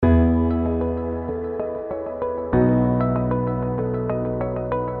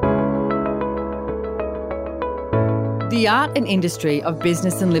the Art and Industry of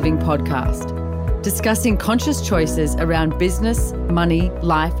Business and Living podcast, discussing conscious choices around business, money,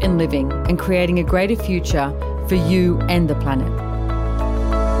 life and living, and creating a greater future for you and the planet.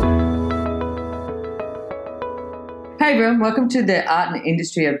 Hey everyone, welcome to the Art and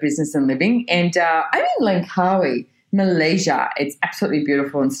Industry of Business and Living. And I'm in Langkawi, Malaysia. It's absolutely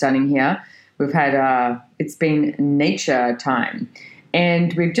beautiful and stunning here. We've had, it's been nature time.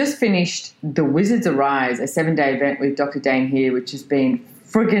 And we've just finished The Wizards Arise, a 7-day event with Dr. Dane here, which has been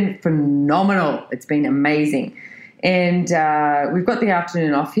friggin' phenomenal. It's been amazing. And we've got the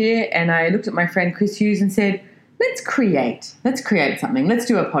afternoon off here, and I looked at my friend Chris Hughes and said, let's create something. Let's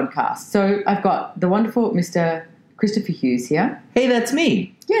do a podcast. So I've got the wonderful Mr. Christopher Hughes here. Hey, that's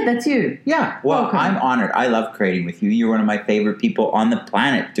me. Yeah, that's you. Yeah, well, Welcome. I'm honored. I love creating with you. You're one of my favorite people on the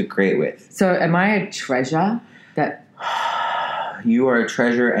planet to create with. So am I a treasure that... You are a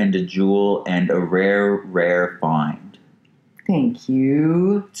treasure and a jewel and a rare, rare find. Thank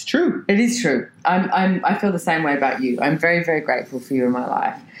you. It's true. It is true. I feel the same way about you. I'm very, very grateful for you in my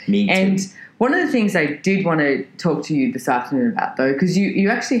life. Me too. And one of the things I did want to talk to you this afternoon about, though, because you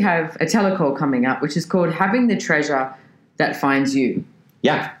actually have a telecall coming up, which is called Having the Treasure That Finds You.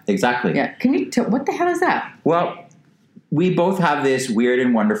 Yeah, exactly. Yeah. Can you tell, what the hell is that? Well, we both have this weird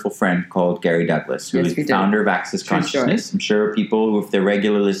and wonderful friend called Gary Douglas, who is the founder of Access Consciousness. I'm sure people who, if they're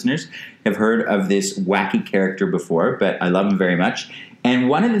regular listeners, have heard of this wacky character before, but I love him very much. And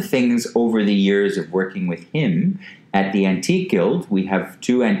one of the things over the years of working with him at the Antique Guild, we have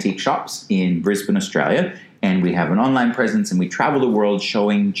 2 antique shops in Brisbane, Australia, and we have an online presence, and we travel the world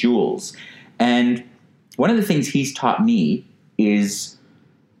showing jewels. And one of the things he's taught me is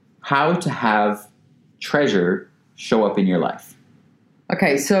how to have treasure show up in your life.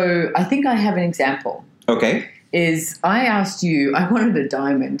 Okay, so I think I have an example. Okay. Is I asked you, I wanted a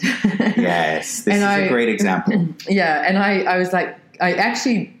diamond. Yes, this is a great example. Yeah, and I was like, I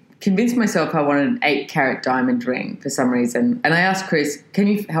actually convinced myself I wanted an 8-carat diamond ring for some reason. And I asked Chris, can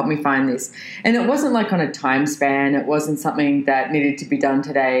you help me find this? And it wasn't like on a time span. It wasn't something that needed to be done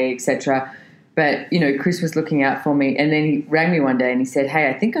today, etc. But, you know, Chris was looking out for me. And then he rang me one day and he said, hey,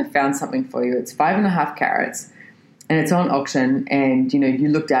 I think I found something for you. It's 5.5 carats. And it's on auction, and, you know, you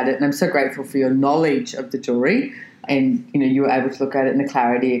looked at it, and I'm so grateful for your knowledge of the jewelry, and, you know, you were able to look at it and the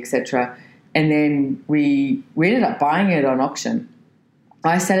clarity, etc. And then we ended up buying it on auction.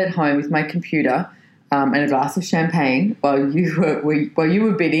 I sat at home with my computer and a glass of champagne while you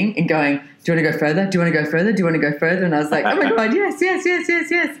were bidding and going, do you want to go further? Do you want to go further? Do you want to go further? And I was like, oh, my God, yes.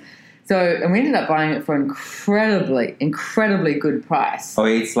 So, and we ended up buying it for an incredibly good price. Oh,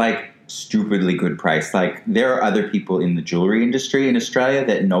 it's like stupidly good price. Like, there are other people in the jewelry industry in Australia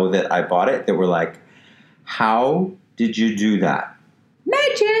that know that I bought it that were like, how did you do that?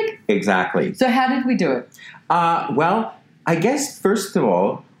 Magic. Exactly. So how did we do it? Well, I guess first of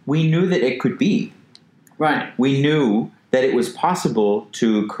all, we knew that it could be. Right. We knew that it was possible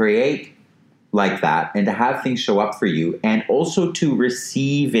to create like that and to have things show up for you and also to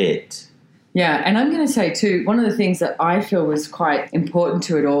receive it. Yeah, and I'm going to say too, one of the things that I feel was quite important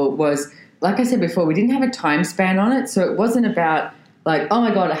to it all was, like I said before, we didn't have a time span on it. So it wasn't about like, oh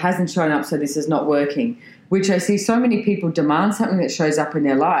my God, it hasn't shown up, so this is not working, which I see so many people demand something that shows up in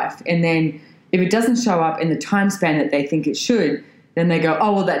their life. And then if it doesn't show up in the time span that they think it should, then they go,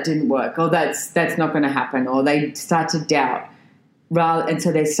 oh, well, that didn't work. Or that's not going to happen. Or they start to doubt. And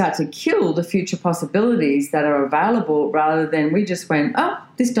so they start to kill the future possibilities that are available rather than we just went, oh,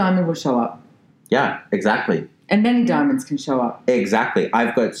 this diamond will show up. Yeah, exactly. And many diamonds can show up. Exactly.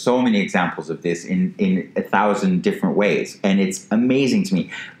 I've got so many examples of this in 1,000 different ways. And it's amazing to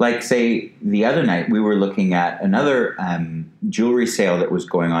me. Like, say, the other night we were looking at another jewelry sale that was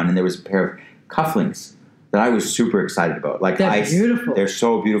going on, and there was a pair of cufflinks that I was super excited about. Like, they're beautiful. They're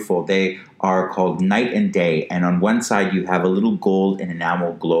so beautiful. They are called Night and Day. And on one side you have a little gold and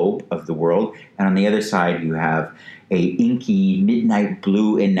enamel globe of the world. And on the other side you have a inky midnight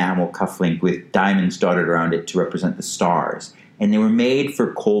blue enamel cufflink with diamonds dotted around it to represent the stars. And they were made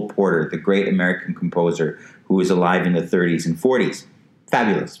for Cole Porter, the great American composer who was alive in the 30s and 40s.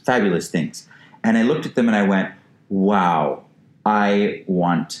 Fabulous, fabulous things. And I looked at them and I went, wow, I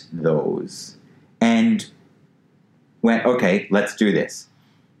want those. And went, okay, let's do this.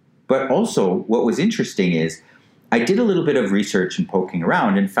 But also what was interesting is I did a little bit of research and poking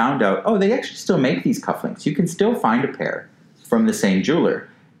around and found out, oh, they actually still make these cufflinks. You can still find a pair from the same jeweler,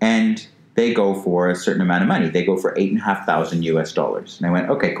 and they go for a certain amount of money. They go for $8,500 US. And I went,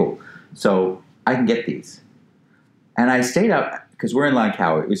 okay, cool. So I can get these. And I stayed up, because we're in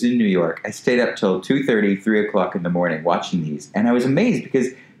Langkawi. It was in New York. I stayed up till 2:30, 3 o'clock in the morning watching these. And I was amazed because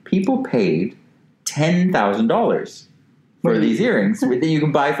people paid $10,000 for these earrings that you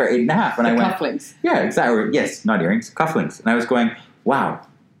can buy for $8.50. And I went, cufflinks. Yeah, exactly. Yes, not earrings, cufflinks. And I was going, wow,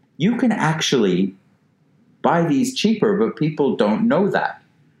 you can actually buy these cheaper, but people don't know that.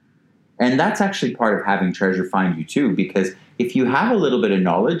 And that's actually part of having Treasure find you too, because if you have a little bit of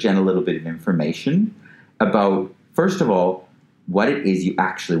knowledge and a little bit of information about, first of all, what it is you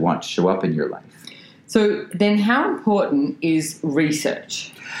actually want to show up in your life. So then how important is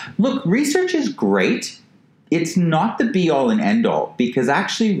research? Look, research is great. It's not the be-all and end-all, because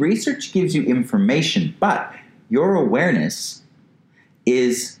actually research gives you information, but your awareness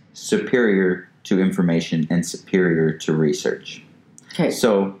is superior to information and superior to research. Okay.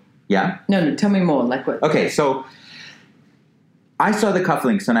 So, yeah? No, tell me more. Like what? Okay, so I saw the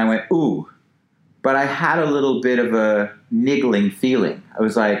cufflinks and I went, ooh, but I had a little bit of a niggling feeling. I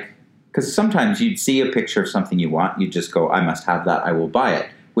was like, because sometimes you'd see a picture of something you want, you'd just go, I must have that, I will buy it,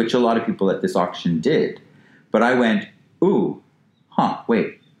 which a lot of people at this auction did. But I went, ooh,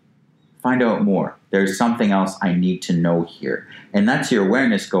 wait, find out more. There's something else I need to know here. And that's your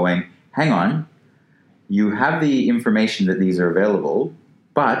awareness going, hang on, you have the information that these are available,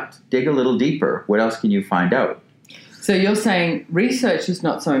 but dig a little deeper. What else can you find out? So you're saying research is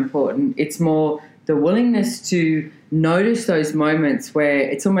not so important. It's more the willingness to notice those moments where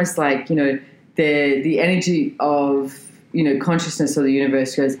it's almost like, the energy of, consciousness or the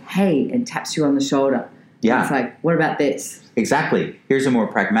universe goes, hey, and taps you on the shoulder. Yeah. And it's like, what about this? Exactly. Here's a more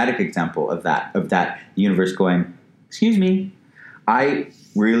pragmatic example of that the universe going, excuse me, I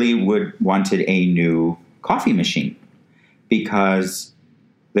really wanted a new coffee machine, because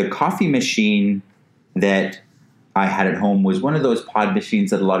the coffee machine that I had at home was one of those pod machines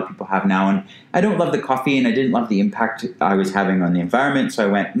that a lot of people have now, and I don't love the coffee and I didn't love the impact I was having on the environment, so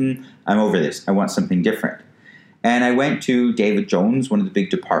I went, I'm over this. I want something different. And I went to David Jones, one of the big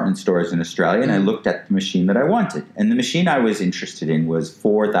department stores in Australia, and I looked at the machine that I wanted. And the machine I was interested in was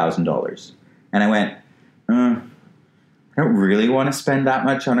 $4,000. And I went, I don't really want to spend that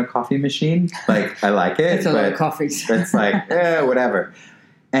much on a coffee machine. Like, I like it. It's a lot of coffees. It's like, whatever.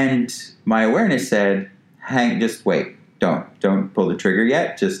 And my awareness said, just wait. Don't pull the trigger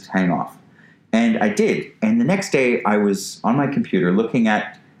yet. Just hang off. And I did. And the next day I was on my computer looking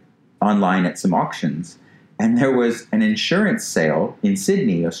online at some auctions. And there was an insurance sale in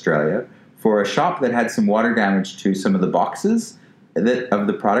Sydney, Australia, for a shop that had some water damage to some of the boxes of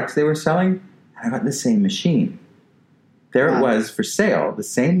the products they were selling. And I got the same machine. There it was for sale, the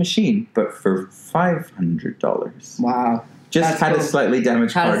same machine, but for $500. Wow. Just had a slightly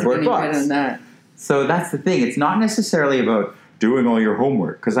damaged cardboard box. So that's the thing. It's not necessarily about doing all your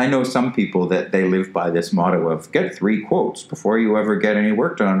homework, because I know some people that they live by this motto of get 3 quotes before you ever get any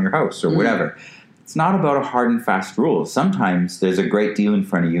work done on your house or whatever. It's not about a hard and fast rule. Sometimes there's a great deal in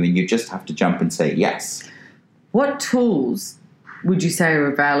front of you and you just have to jump and say yes. What tools would you say are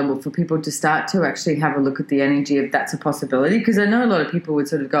available for people to start to actually have a look at the energy if that's a possibility? Because I know a lot of people would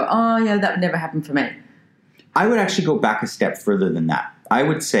sort of go, oh, yeah, that would never happen for me. I would actually go back a step further than that. I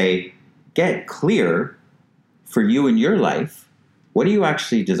would say get clear for you in your life. What do you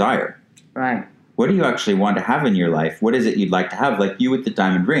actually desire? Right. What do you actually want to have in your life? What is it you'd like to have? Like you with the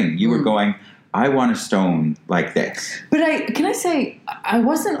diamond ring. You were going, I want a stone like this. But can I say, I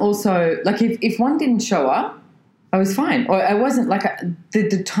wasn't also, like if one didn't show up, I was fine. Or I wasn't like,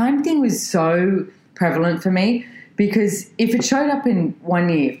 the time thing was so prevalent for me, because if it showed up in 1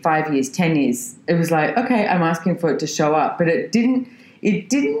 year, 5 years, 10 years, it was like, okay, I'm asking for it to show up. But it didn't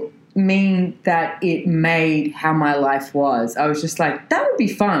mean that it made how my life was. I was just like, that would be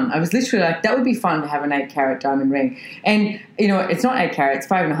fun. I was literally like, that would be fun to have an 8-carat diamond ring. And, it's not 8 carat, it's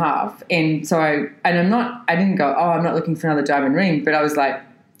 5.5. And so I didn't go, oh, I'm not looking for another diamond ring. But I was like,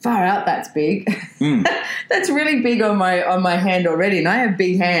 far out, that's big. That's really big on my hand already. And I have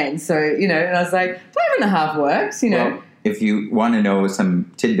big hands. So, and I was like, 5.5 works, Well, if you want to know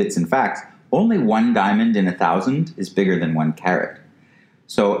some tidbits and facts, only 1 diamond in 1,000 is bigger than 1 carat.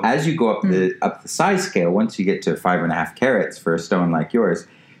 So as you go up the size scale, once you get to 5.5 carats for a stone like yours,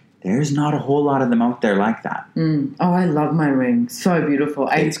 there's not a whole lot of them out there like that. Oh, I love my ring. So beautiful.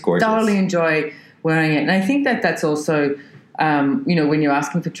 It's gorgeous. I thoroughly enjoy wearing it. And I think that's also, when you're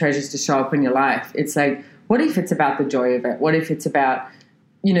asking for treasures to show up in your life, it's like, what if it's about the joy of it? What if it's about,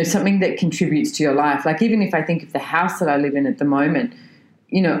 something that contributes to your life? Like even if I think of the house that I live in at the moment,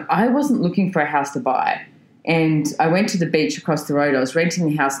 I wasn't looking for a house to buy. And I went to the beach across the road. I was renting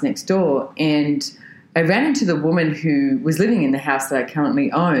the house next door, and I ran into the woman who was living in the house that I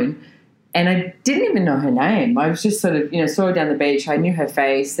currently own, and I didn't even know her name. I was just sort of, saw her down the beach. I knew her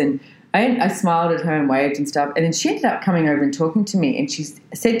face, and I smiled at her and waved and stuff. And then she ended up coming over and talking to me, and she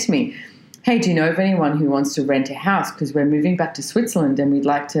said to me, hey, do you know of anyone who wants to rent a house? Because we're moving back to Switzerland and we'd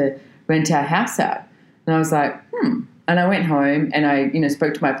like to rent our house out. And I was like, And I went home and I,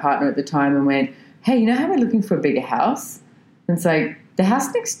 spoke to my partner at the time and went, hey, you know how we're looking for a bigger house? And it's like, the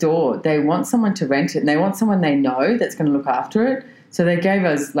house next door, they want someone to rent it and they want someone they know that's going to look after it. So they gave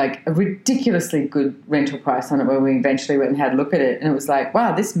us like a ridiculously good rental price on it when we eventually went and had a look at it. And it was like,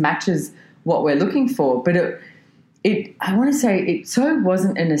 wow, this matches what we're looking for. But I want to say it so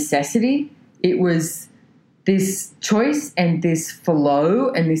wasn't a necessity. It was this choice and this flow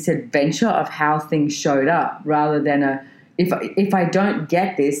and this adventure of how things showed up rather than if I don't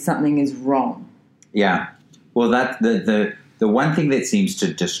get this, something is wrong. Yeah. Well, that's the one thing that seems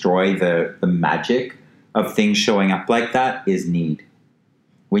to destroy the magic of things showing up like that is need.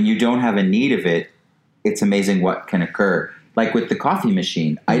 When you don't have a need of it, it's amazing what can occur. Like with the coffee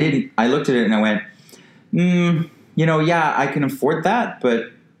machine, I looked at it and I went, I can afford that,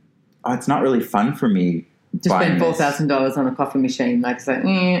 but it's not really fun for me. To spend $4,000 on a coffee machine.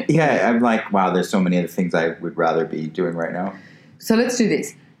 Yeah, I'm like, wow, there's so many other things I would rather be doing right now. So let's do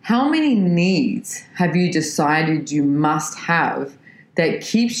this. How many needs have you decided you must have that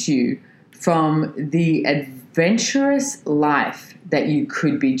keeps you from the adventurous life that you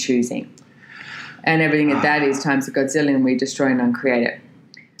could be choosing? And everything that is times a Godzillion, we destroy and uncreate it.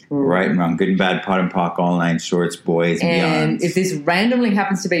 Right and wrong, good and bad, pot and pock, all nine shorts, boys and beyonds. If this randomly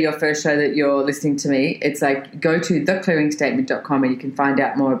happens to be your first show that you're listening to me, it's like go to theclearingstatement.com and you can find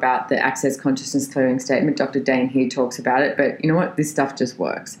out more about the Access Consciousness Clearing Statement. Dr. Dane here talks about it, but you know what? This stuff just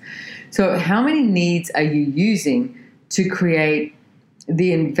works. So how many needs are you using to create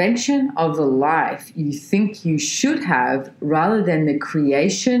the invention of the life you think you should have rather than the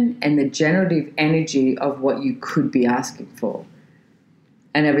creation and the generative energy of what you could be asking for?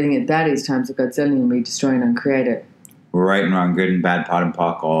 And everything that is times a Godzillion, we destroy and uncreate it. Right and wrong, good and bad, pot and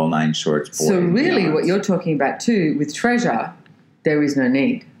pock, all nine shorts, boys So really and what you're talking about too, with treasure, there is no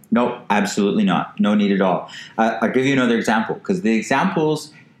need. No, absolutely not. No need at all. I'll give you another example, because the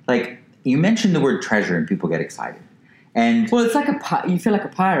examples, like you mentioned the word treasure and people get excited. And well, it's like you feel like a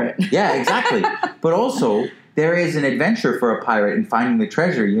pirate. Yeah, exactly. But also, there is an adventure for a pirate in finding the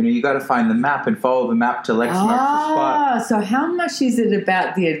treasure. You got to find the map and follow the map to X marks the spot. So how much is it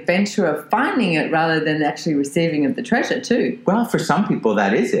about the adventure of finding it rather than actually receiving of the treasure too? Well, for some people,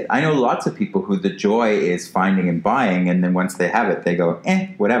 that is it. I know lots of people who the joy is finding and buying, and then once they have it, they go,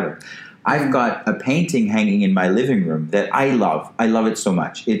 whatever. I've got a painting hanging in my living room that I love. I love it so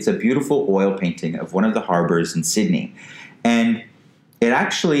much. It's a beautiful oil painting of one of the harbors in Sydney. And it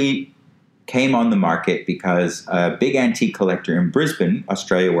actually came on the market because a big antique collector in Brisbane,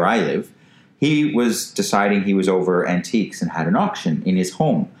 Australia, where I live, he was deciding he was over antiques and had an auction in his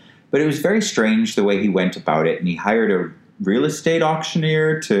home. But it was very strange the way he went about it, and he hired a real estate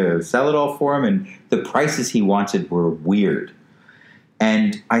auctioneer to sell it all for him, and the prices he wanted were weird.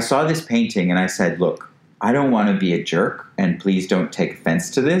 And I saw this painting and I said, look, I don't want to be a jerk, and please don't take offense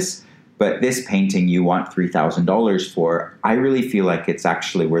to this, but this painting you want $3,000 for, I really feel like it's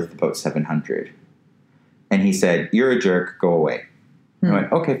actually worth about $700. And he said, you're a jerk, go away. I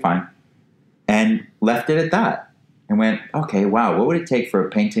went, okay, fine. And left it at that. And went, okay, wow, what would it take for a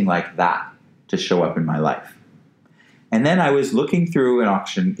painting like that to show up in my life? And then I was looking through an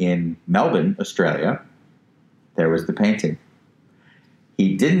auction in Melbourne, Australia. There was the painting.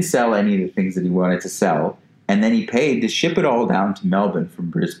 He didn't sell any of the things that he wanted to sell. And then he paid to ship it all down to Melbourne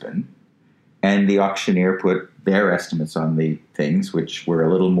from Brisbane. And the auctioneer put their estimates on the things, which were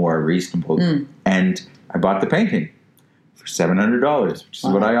a little more reasonable. And I bought the painting for $700, which is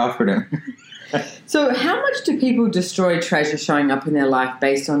what I offered him. So how much do people destroy treasure showing up in their life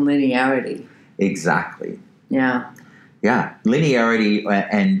based on linearity? Exactly. Yeah. Yeah. Linearity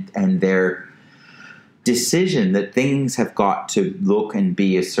and their decision that things have got to look and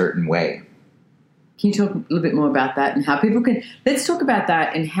be a certain way. Can you talk a little bit more about that and how people can... Let's talk about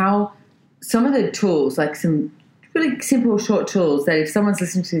that and how some of the tools, like some really simple, short tools that if someone's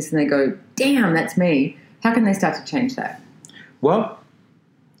listening to this and they go, damn, that's me, how can they start to change that? Well,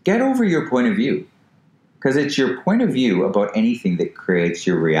 get over your point of view, because it's your point of view about anything that creates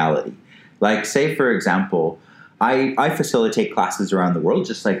your reality. Like, say, for example, I facilitate classes around the world,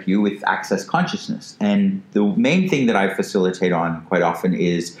 just like you, with Access Consciousness. And the main thing that I facilitate on quite often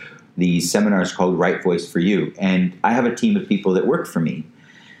is these seminars called Right Voice for You. And I have a team of people that work for me.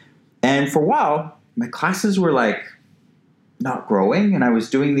 And for a while, my classes were like not growing, and I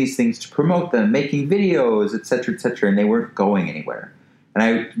was doing these things to promote them, making videos, et cetera, and they weren't going anywhere. And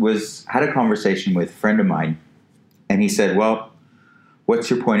I had a conversation with a friend of mine, and he said, well,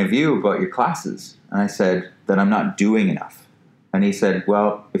 what's your point of view about your classes? And I said that I'm not doing enough. And he said,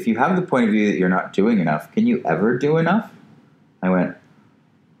 well, if you have the point of view that you're not doing enough, can you ever do enough? I went,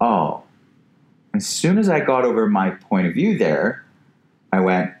 oh. As soon as I got over my point of view there, I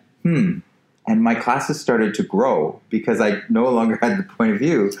went, And my classes started to grow because I no longer had the point of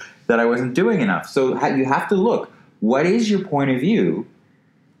view that I wasn't doing enough. So you have to look, what is your point of view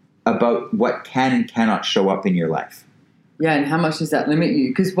about what can and cannot show up in your life? Yeah, and how much does that limit you?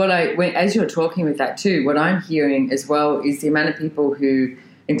 Because as you're talking with that too, what I'm hearing as well is the amount of people who,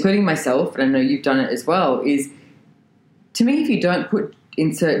 including myself, and I know you've done it as well, is, to me, if you don't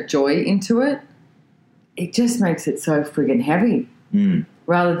insert joy into it, it just makes it so friggin' heavy.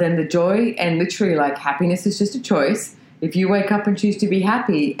 Rather than the joy, and literally like happiness is just a choice. If you wake up and choose to be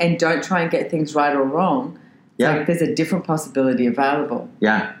happy and don't try and get things right or wrong, like there's a different possibility available.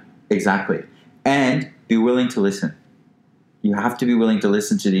 Yeah, exactly. And be willing to listen. You have to be willing to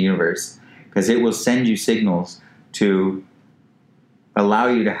listen to the universe because it will send you signals to allow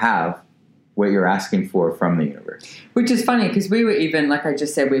you to have what you're asking for from the universe. Which is funny because we were even, like I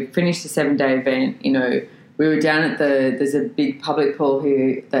just said, we finished the 7-day event, we were down at there's a big public pool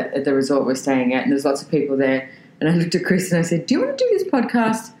here at the resort we're staying at, and there's lots of people there. And I looked at Chris and I said, do you want to do this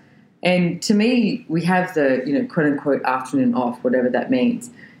podcast? And to me, we have the, quote unquote, afternoon off, whatever that means.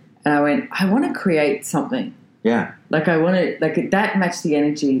 And I went, I want to create something. Yeah. Like I want to, like that matched the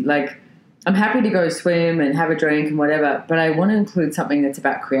energy. Like I'm happy to go swim and have a drink and whatever, but I want to include something that's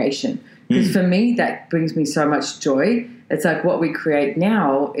about creation. Because for me, that brings me so much joy. It's like what we create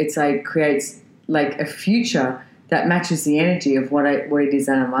now, it's like creates like a future that matches the energy of what it is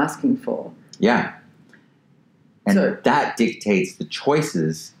that I'm asking for. Yeah. And that dictates the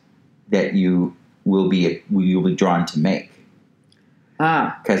choices that you will be drawn to make.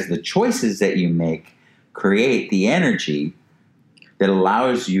 Because the choices that you make create the energy that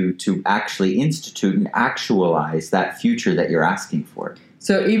allows you to actually institute and actualize that future that you're asking for.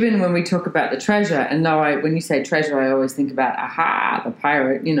 So even when we talk about the treasure, and when you say treasure, I always think about, the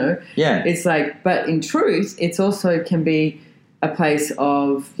pirate, Yeah. It's like, but in truth, it's also can be a place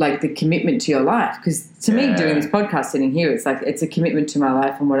of like the commitment to your life. Because to me, doing this podcast, sitting here, it's like, it's a commitment to my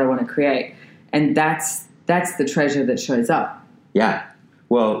life and what I want to create. And that's the treasure that shows up. Yeah.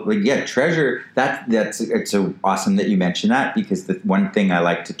 Well, treasure, it's so awesome that you mentioned that, because the one thing I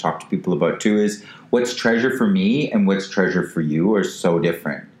like to talk to people about too is what's treasure for me and what's treasure for you are so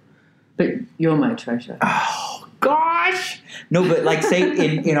different. But you're my treasure. Oh, gosh. No, but like say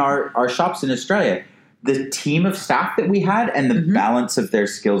in our shops in Australia, the team of staff that we had and the balance of their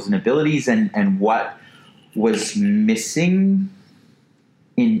skills and abilities and what was missing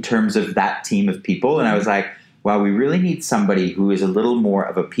in terms of that team of people. And I was like, wow, we really need somebody who is a little more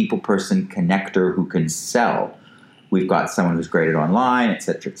of a people person connector who can sell. We've got someone who's great at online, et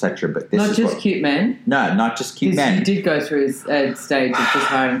cetera, but this not just cute men. No, not just cute men. You did go through a stage of just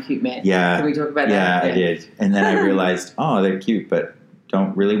hiring cute men. Yeah. Can we talk about that? Yeah, I did. And then I realized, they're cute, but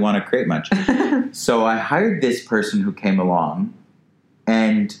don't really want to create much. So I hired this person who came along,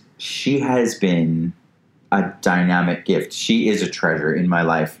 and she has been a dynamic gift. She is a treasure in my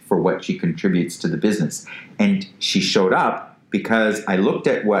life for what she contributes to the business. And she showed up because I looked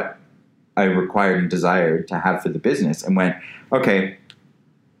at what I required and desired to have for the business and went, okay,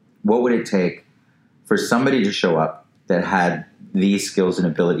 what would it take for somebody to show up that had these skills and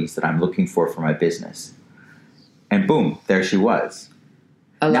abilities that I'm looking for my business? And boom, there she was.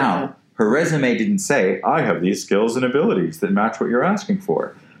 Now, her resume didn't say, I have these skills and abilities that match what you're asking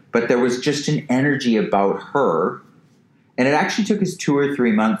for. But there was just an energy about her. And it actually took us 2 or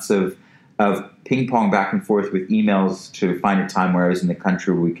 3 months of ping pong back and forth with emails to find a time where I was in the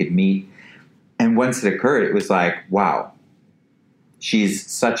country where we could meet. And once it occurred, it was like, wow, she's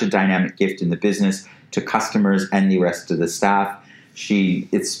such a dynamic gift in the business to customers and the rest of the staff.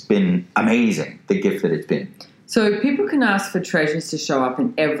 It's been amazing, the gift that it's been. So people can ask for treasures to show up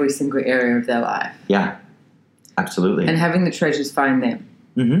in every single area of their life. Yeah, absolutely. And having the treasures find them.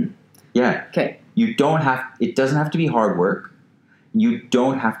 Mm-hmm. Yeah. Okay. It doesn't have to be hard work. You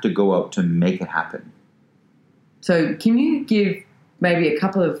don't have to go out to make it happen. So can you give maybe a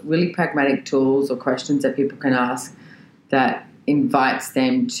couple of really pragmatic tools or questions that people can ask that invites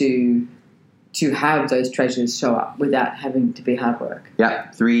them to have those treasures show up without having to be hard work?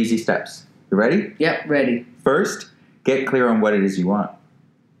 Yeah, 3 easy steps. You ready? Yep, ready. First, get clear on what it is you want.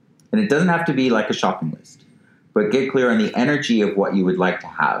 And it doesn't have to be like a shopping list, but get clear on the energy of what you would like to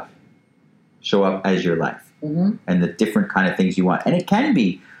have show up as your life and the different kind of things you want. And it can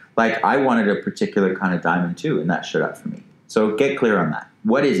be like I wanted a particular kind of diamond too, and that showed up for me. So get clear on that.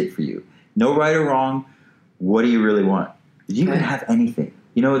 What is it for you? No right or wrong. What do you really want? You can have anything.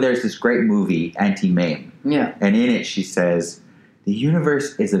 There's this great movie, Auntie Mame. Yeah. And in it she says, The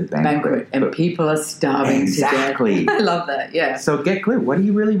universe is a banquet. And But- people are starving Exactly. to death. I love that, yeah. So get clear. What do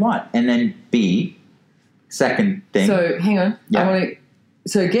you really want? And then B, second thing. So hang on. Yeah.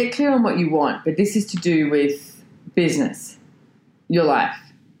 So get clear on what you want, but this is to do with business, your life,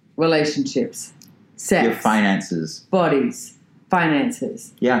 relationships, sex, your finances. bodies,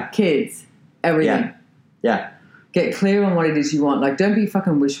 finances, Yeah. kids, everything. Yeah. Get clear on what it is you want. Like, don't be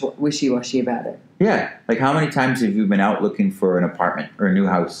fucking wishy-washy about it. Yeah. Like, how many times have you been out looking for an apartment or a new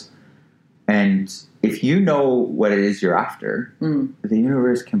house? And if you know what it is you're after, the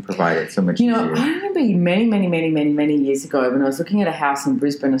universe can provide it so much You know, easier. I remember many years ago when I was looking at a house in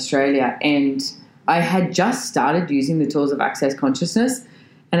Brisbane, Australia, and I had just started using the tools of Access Consciousness,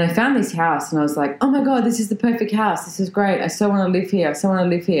 and I found this house, and I was like, oh my God, this is the perfect house. This is great. I so want to live here. I so want to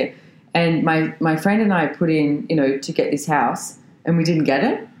live here. And my friend and I put in, to get this house, and we didn't get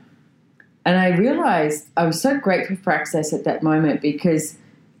it. And I realized I was so grateful for Access at that moment, because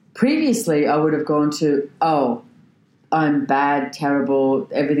previously I would have gone to, I'm bad, terrible,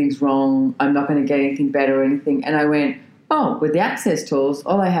 everything's wrong, I'm not going to get anything better or anything. And I went, with the Access tools,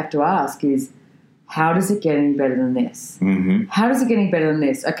 all I have to ask is, how does it get any better than this? Mm-hmm. How does it get any better than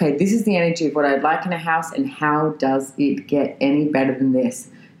this? Okay, this is the energy of what I'd like in a house, and how does it get any better than this?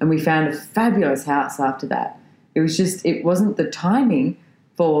 And we found a fabulous house after that. It wasn't the timing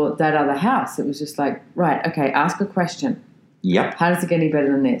for that other house. It was just like, right, okay, ask a question. Yep. How does it get any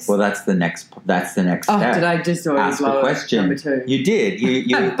better than this? Well, that's the next step. Oh, did I just already Ask blow a it? question. Number 2. You did. You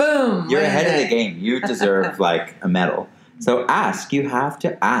Boom. You're win ahead of it. the game. You deserve like a medal. So ask. You have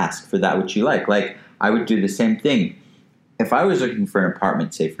to ask for that which you like. Like, I would do the same thing. If I was looking for an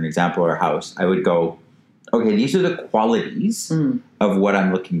apartment, say for an example, or a house, I would go, okay, these are the qualities of what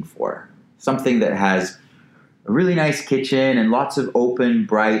I'm looking for. Something that has a really nice kitchen and lots of open,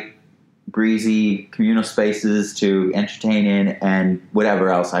 bright, breezy communal spaces to entertain in, and whatever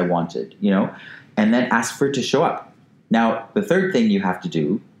else I wanted, and then ask for it to show up. Now, the third thing you have to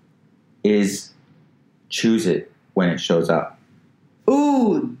do is choose it when it shows up.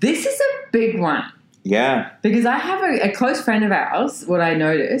 Ooh, this is a big one. Yeah. Because I have a close friend of ours, what I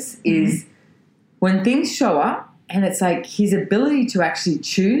notice is when things show up, and it's like his ability to actually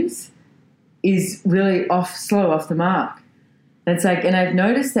choose is really slow off the mark. And it's like, and I've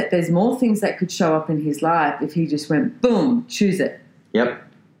noticed that there's more things that could show up in his life if he just went, boom, choose it. Yep.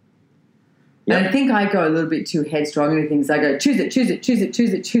 And I think I go a little bit too headstrong into things. I go, choose it, choose it, choose it,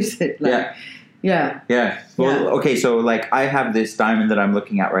 choose it, choose it. Like, Yeah. Well, okay, so like I have this diamond that I'm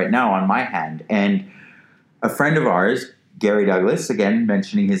looking at right now on my hand, and a friend of ours, Gary Douglas, again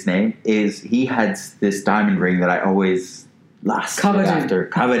mentioning his name, he had this diamond ring that I always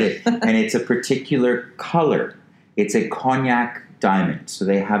coveted, and it's a particular color. It's a cognac diamond, so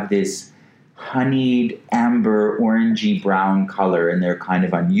they have this honeyed amber orangey brown color, and they're kind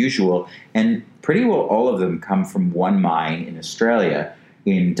of unusual, and pretty well all of them come from one mine in Australia,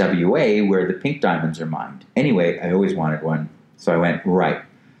 in WA, where the pink diamonds are mined. Anyway, I always wanted one, so I went, right,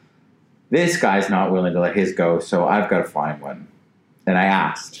 this guy's not willing to let his go, so I've got to find one. And I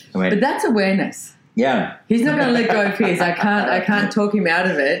asked. But that's awareness. Yeah. He's not going to let go of his. I can't talk him out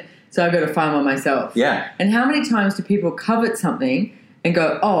of it, so I've got to find one myself. Yeah. And how many times do people covet something and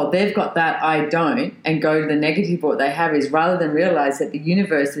go, oh, they've got that, I don't, and go to the negative of what they have, is rather than realize that the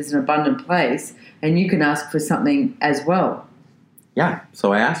universe is an abundant place and you can ask for something as well. Yeah,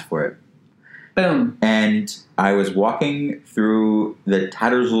 so I asked for it. Boom. And I was walking through the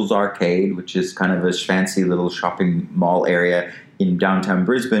Tattersall's Arcade, which is kind of a fancy little shopping mall area in downtown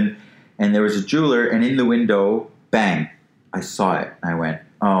Brisbane, and there was a jeweler, and in the window, bang, I saw it. I went,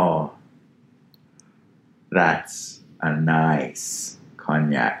 oh, that's a nice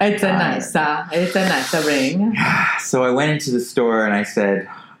cognac. It's a nice ring. So I went into the store and I said,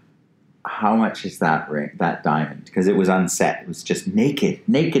 how much is that ring, that diamond? Because it was unset. It was just naked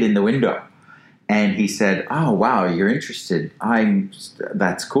in the window. And he said, oh, wow, you're interested.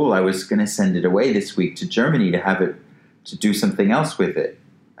 That's cool. I was going to send it away this week to Germany to do something else with it.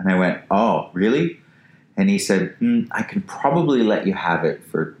 And I went, oh, really? And he said, I can probably let you have it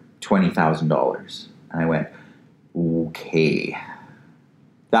for $20,000. And I went, okay.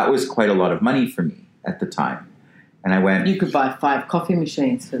 That was quite a lot of money for me at the time. And I went... You could buy 5 coffee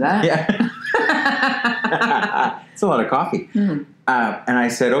machines for that. Yeah. It's a lot of coffee. Mm. And I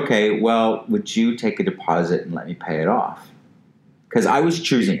said, okay, well, would you take a deposit and let me pay it off? Because I was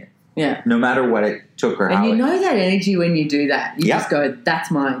choosing it. Yeah. No matter what it took or how And you it... know that energy when you do that. You Yeah. just go, that's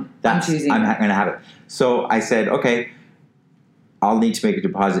mine. I'm choosing. I'm going to have it. So I said, okay, I'll need to make a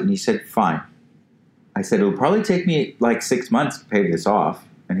deposit. And he said, fine. I said, it'll probably take me like 6 months to pay this off.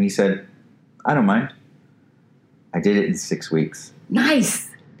 And he said, I don't mind. I did it in 6 weeks. Nice.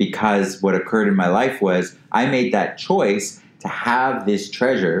 Because what occurred in my life was I made that choice to have this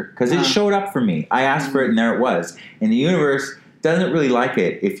treasure because it showed up for me. I asked for it and there it was. And the universe doesn't really like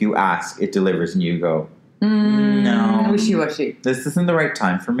it if you ask, it delivers, and you go, no. Wishy-washy. This isn't the right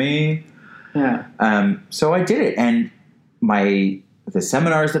time for me. Yeah. So I did it. And the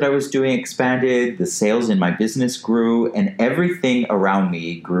seminars that I was doing expanded, the sales in my business grew, and everything around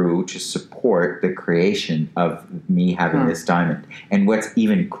me grew to support the creation of me having this diamond. And what's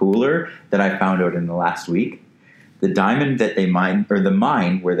even cooler that I found out in the last week, the diamond that they mine, or the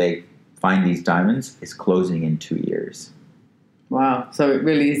mine where they find these diamonds, is closing in 2 years. Wow. So it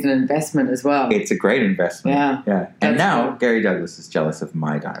really is an investment as well. It's a great investment. Yeah. And now cool. Gary Douglas is jealous of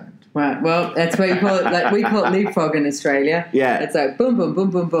my diamond. Right. Well, that's what you call it. Like we call it leapfrog in Australia. Yeah. It's like boom, boom, boom,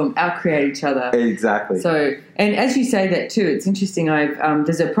 boom, boom, outcreate each other. Exactly. So, and as you say that too, it's interesting.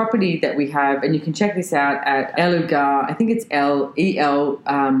 There's a property that we have, and you can check this out at Elugar. I think it's LEL,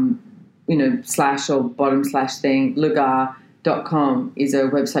 slash or bottom slash thing. Lugar.com is a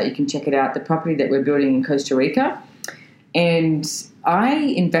website. You can check it out. The property that we're building in Costa Rica. And I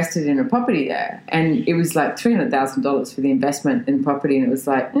invested in a property there, and it was like $300,000 for the investment in property, and it was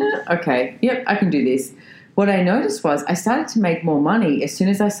like, okay, yep, I can do this. What I noticed was I started to make more money as soon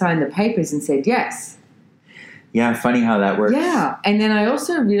as I signed the papers and said yes. Yeah, funny how that works. Yeah, and then I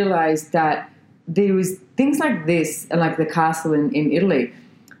also realized that there was things like this, and like the castle in Italy,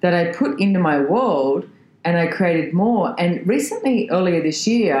 that I put into my world, and I created more. And recently, earlier this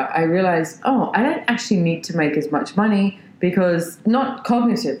year, I realized, I don't actually need to make as much money because, not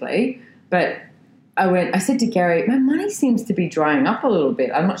cognitively, but I said to Gary, my money seems to be drying up a little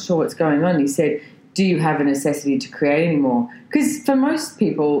bit. I'm not sure what's going on. He said, do you have a necessity to create anymore? Because for most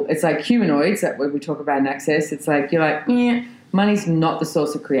people, it's like humanoids that when we talk about in Access, it's like, you're like, money's not the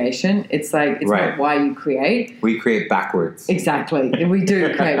source of creation. It's like, it's not why you create. We create backwards. Exactly. And we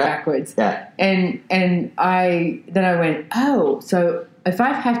do create backwards. Yeah. And I went, so if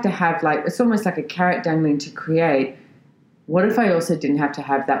I have to have it's almost like a carrot dangling to create, what if I also didn't have to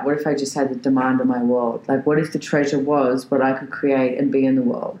have that? What if I just had the demand of my world? Like, what if the treasure was what I could create and be in the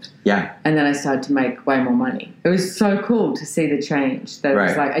world? Yeah. And then I started to make way more money. It was so cool to see the change. That it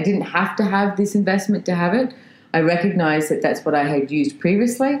was like, I didn't have to have this investment to have it. I recognized that that's what I had used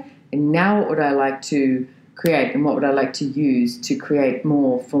previously, and now what would I like to create, and what would I like to use to create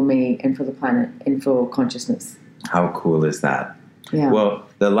more for me and for the planet and for consciousness. How cool is that? Yeah. Well,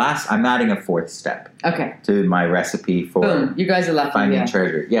 I'm adding a fourth step to my recipe for Boom. You guys are lucky, finding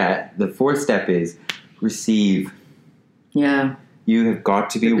treasure. Yeah, the fourth step is receive. Yeah. You have got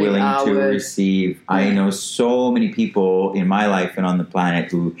to be willing to receive. Yeah. I know so many people in my life and on the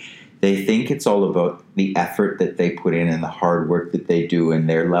planet who they think it's all about the effort that they put in and the hard work that they do and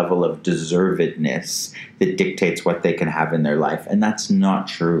their level of deservedness that dictates what they can have in their life. And that's not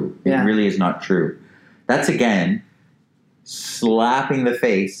true. Yeah. It really is not true. That's, again, slapping the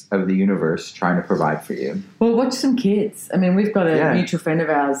face of the universe trying to provide for you. Well, watch some kids. I mean, we've got a mutual friend of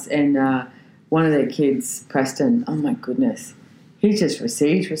ours, and one of their kids, Preston, oh my goodness, he just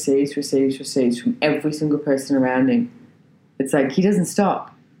receives from every single person around him. It's like he doesn't stop.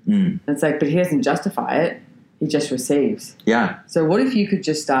 It's like, but he doesn't justify it. He just receives. Yeah. So what if you could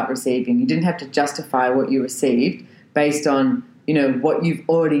just start receiving? You didn't have to justify what you received based on, what you've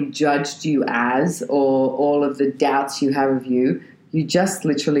already judged you as or all of the doubts you have of you. You just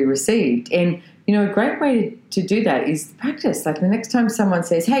literally received. And, a great way to do that is practice. Like the next time someone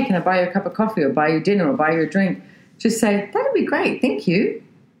says, hey, can I buy you a cup of coffee or buy you dinner or buy you a drink? Just say, that'd be great. Thank you.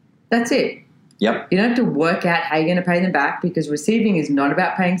 That's it. Yep. You don't have to work out how you're going to pay them back, because receiving is not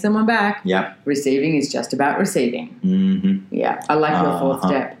about paying someone back. Yep. Receiving is just about receiving. Mm-hmm. Yeah. I like your fourth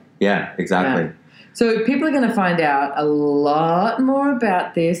step. Yeah, exactly. Yeah. So people are going to find out a lot more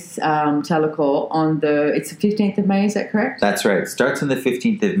about this telecall it's the 15th of May, is that correct? That's right. It starts on the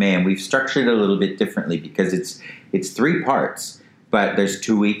 15th of May, and we've structured it a little bit differently because it's 3 parts, but there's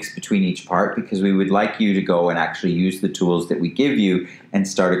 2 weeks between each part because we would like you to go and actually use the tools that we give you and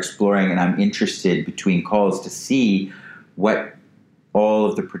start exploring. And I'm interested between calls to see what all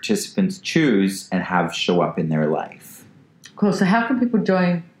of the participants choose and have show up in their life. Cool. So how can people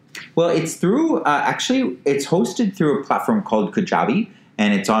join? Well, it's through, it's hosted through a platform called Kajabi,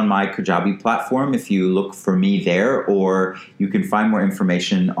 and it's on my Kajabi platform if you look for me there, or you can find more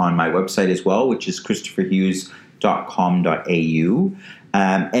information on my website as well, which is christopherhughes.com.au.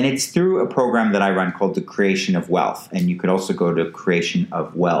 And it's through a program that I run called The Creation of Wealth, and you could also go to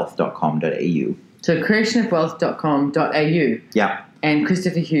creationofwealth.com.au. So creationofwealth.com.au. Yeah. And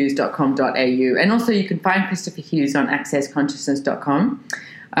christopherhughes.com.au. And also you can find Christopher Hughes on accessconsciousness.com.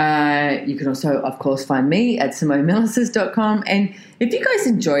 You can also, of course, find me at SimoneMillicers.com. And if you guys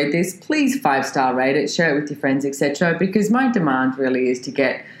enjoyed this, please 5-star rate it, share it with your friends, etc. Because my demand really is to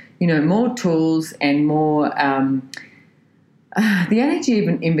get, more tools and more the energy of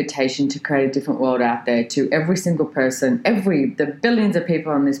an invitation to create a different world out there to every single person, the billions of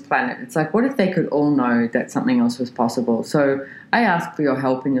people on this planet. It's like, what if they could all know that something else was possible? So I ask for your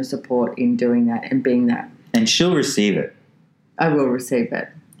help and your support in doing that and being that. And she'll receive it. I will receive it.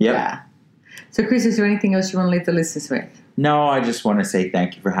 Yep. Yeah. So, Chris, is there anything else you want to leave the listeners with? No, I just want to say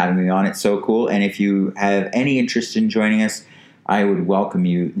thank you for having me on. It's so cool. And if you have any interest in joining us, I would welcome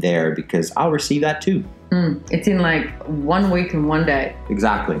you there because I'll receive that too. It's in like 1 week and 1 day.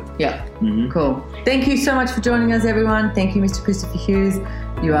 Exactly. Yeah. Cool. Thank you so much for joining us, everyone. Thank you, Mr. Christopher Hughes.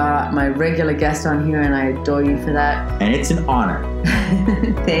 You are my regular guest on here, and I adore you for that. And it's an honor.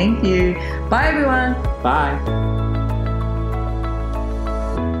 Thank you. Bye, everyone. Bye.